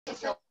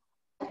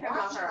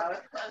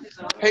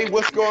Hey,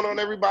 what's going on,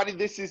 everybody?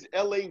 This is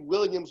L.A.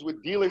 Williams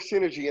with Dealer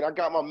Synergy, and I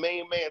got my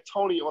main man,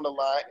 Tony, on the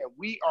line, and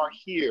we are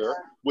here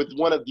with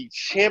one of the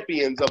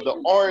champions of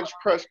the Orange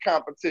Crush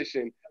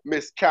competition,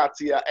 Miss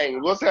Kotya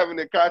Aymes. What's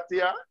happening,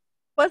 Kotya?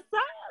 What's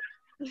up?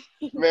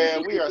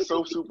 Man, we are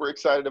so super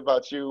excited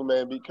about you,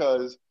 man,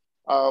 because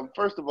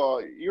first of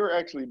all,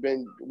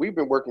 we've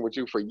been working with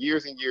you for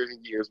years and years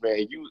and years,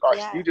 man.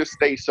 You just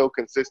stay so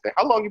consistent.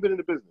 How long you been in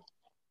the business?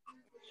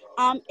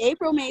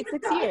 April made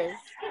 6 years.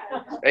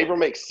 April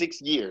makes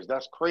 6 years.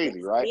 That's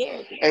crazy, right?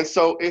 Years. And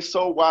so it's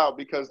so wild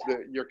because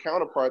your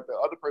counterpart, the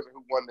other person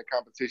who won the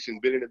competition,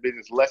 been in the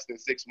business less than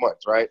 6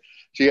 months, right?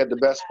 She had the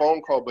best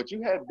phone call, but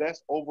you had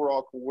best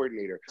overall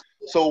coordinator.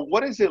 So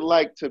what is it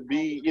like to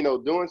be,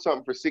 doing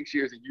something for 6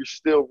 years and you're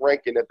still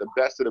ranking at the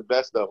best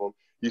of them?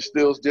 You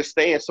still just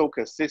staying so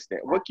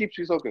consistent. What keeps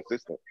you so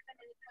consistent?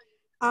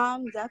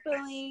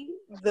 Definitely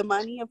the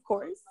money, of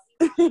course.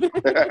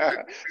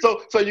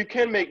 So you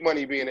can make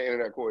money being an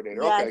internet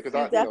coordinator. Yes,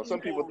 okay, because some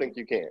people think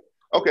you can't.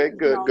 Okay,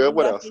 good, no, good.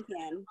 What else?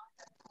 Can.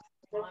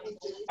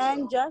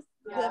 And just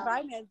the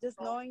environment, just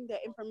knowing the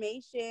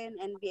information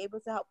and be able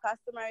to help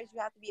customers.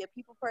 You have to be a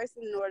people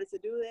person in order to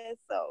do this.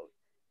 So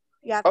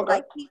you have to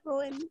like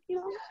people, and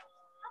All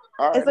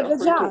right, it's a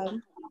good job.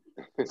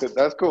 Cool.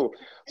 That's cool.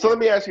 So let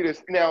me ask you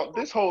this. Now,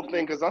 this whole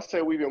thing, because I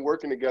said we've been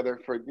working together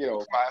for 5-6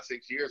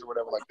 years or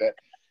whatever like that.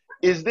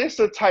 Is this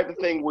a type of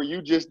thing where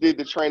you just did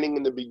the training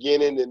in the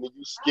beginning and then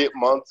you skip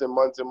months and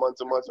months and months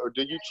and months, or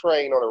do you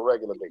train on a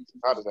regular basis?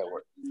 How does that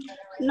work?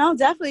 No,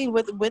 definitely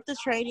with the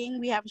training,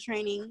 we have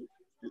training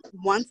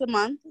once a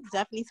month.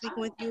 Definitely speaking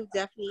with you,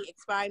 definitely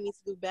inspire me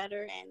to do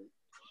better and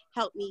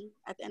help me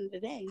at the end of the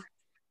day.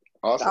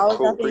 Awesome. So I would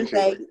cool. definitely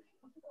Appreciate say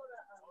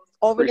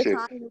over the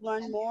time you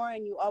learn more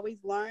and you always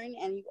learn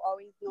and you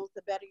always know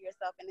to better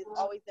yourself, and there's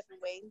always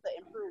different ways to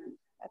improve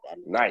at the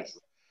end of the day. Nice.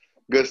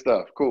 Good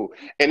stuff. Cool.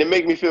 And it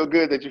makes me feel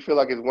good that you feel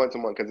like it's once a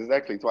month, because it's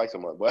actually twice a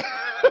month. But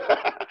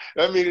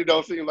that means it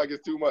don't seem like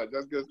it's too much.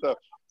 That's good stuff.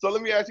 So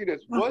let me ask you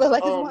this: I feel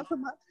like it's once a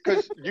month.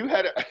 Because you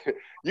had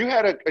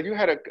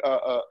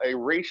a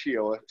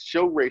ratio, a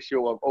show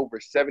ratio of over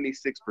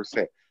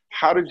 76%.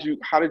 How did you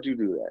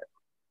do that?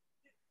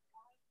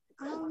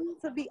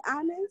 To be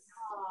honest,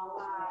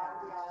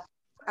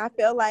 I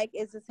feel like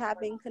it's just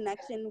having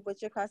connection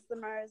with your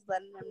customers,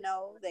 letting them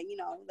know that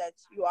that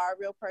you are a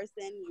real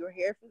person, you're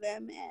here for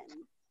them,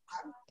 and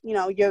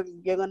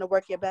you're gonna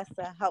work your best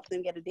to help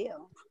them get a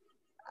deal.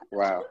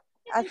 Wow,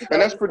 and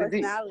that's pretty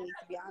deep. To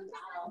be honest.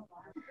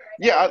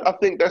 Yeah, I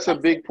think that's a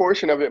big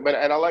portion of it,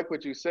 and I like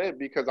what you said,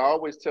 because I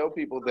always tell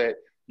people that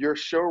your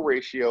show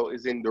ratio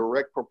is in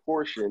direct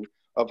proportion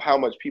of how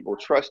much people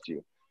trust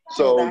you.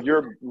 So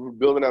You're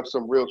building up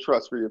some real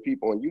trust for your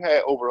people, and you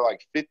had over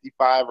like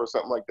 55 or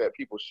something like that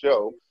people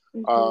show,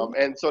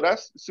 and so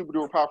that's super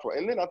duper powerful.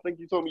 And then I think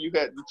you told me you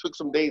took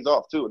some days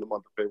off too in the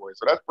month of February,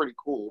 so that's pretty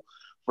cool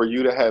for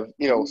you to have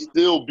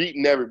still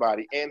beating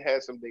everybody and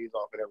had some days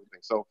off and everything.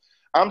 So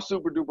I'm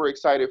super duper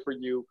excited for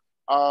you.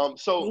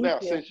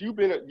 Since you've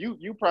been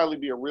you probably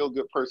be a real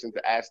good person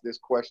to ask this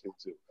question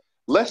to.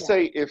 Let's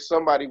say if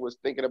somebody was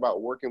thinking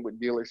about working with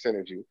Dealer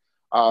Synergy.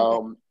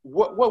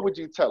 What would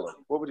you tell them?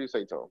 What would you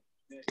say to them?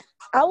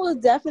 I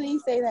would definitely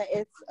say that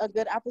it's a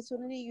good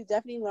opportunity. You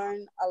definitely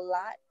learn a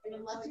lot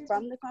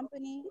from the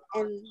company,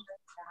 and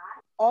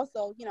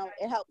also,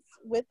 it helps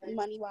with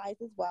money-wise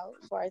as well,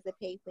 as far as the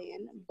pay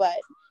plan, but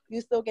you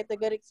still get the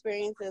good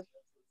experiences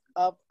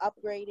of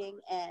upgrading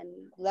and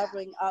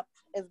leveling up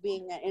as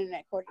being an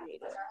internet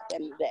coordinator at the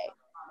end of the day.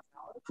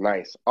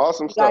 Nice.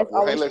 Awesome you stuff. guys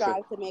always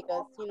strive to make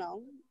us,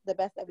 the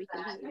best that we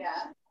can be.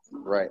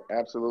 Right,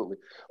 absolutely.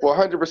 Well,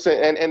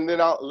 100%. And then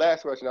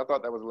last question. I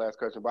thought that was the last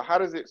question, but how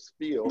does it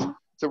feel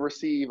to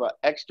receive an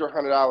extra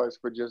 $100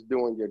 for just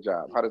doing your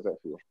job? How does that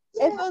feel?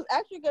 It feels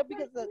extra good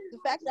because of the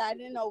fact that I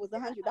didn't know it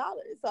was $100.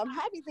 So I'm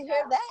happy to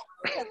hear that,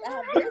 because I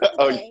have bills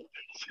to pay.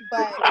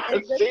 But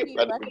it's good to be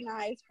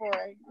recognized for,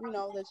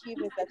 the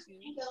achievements that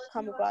you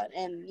come about,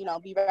 and,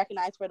 be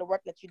recognized for the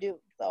work that you do.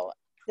 So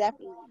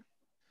definitely.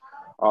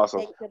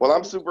 Awesome. Well,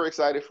 I'm super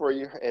excited for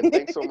you, and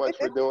thanks so much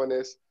for doing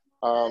this.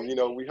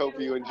 We hope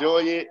you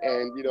enjoy it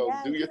and,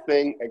 do your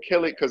thing and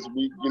kill it, because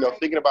we,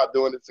 thinking about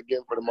doing this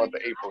again for the month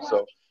of April.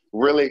 So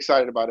really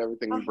excited about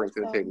everything we bring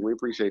to the table. We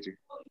appreciate you.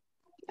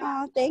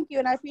 Thank you.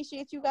 And I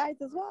appreciate you guys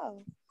as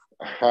well.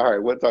 All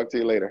right. We'll talk to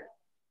you later.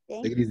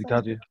 Thank Take it easy,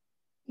 Kotya.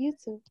 You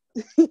too.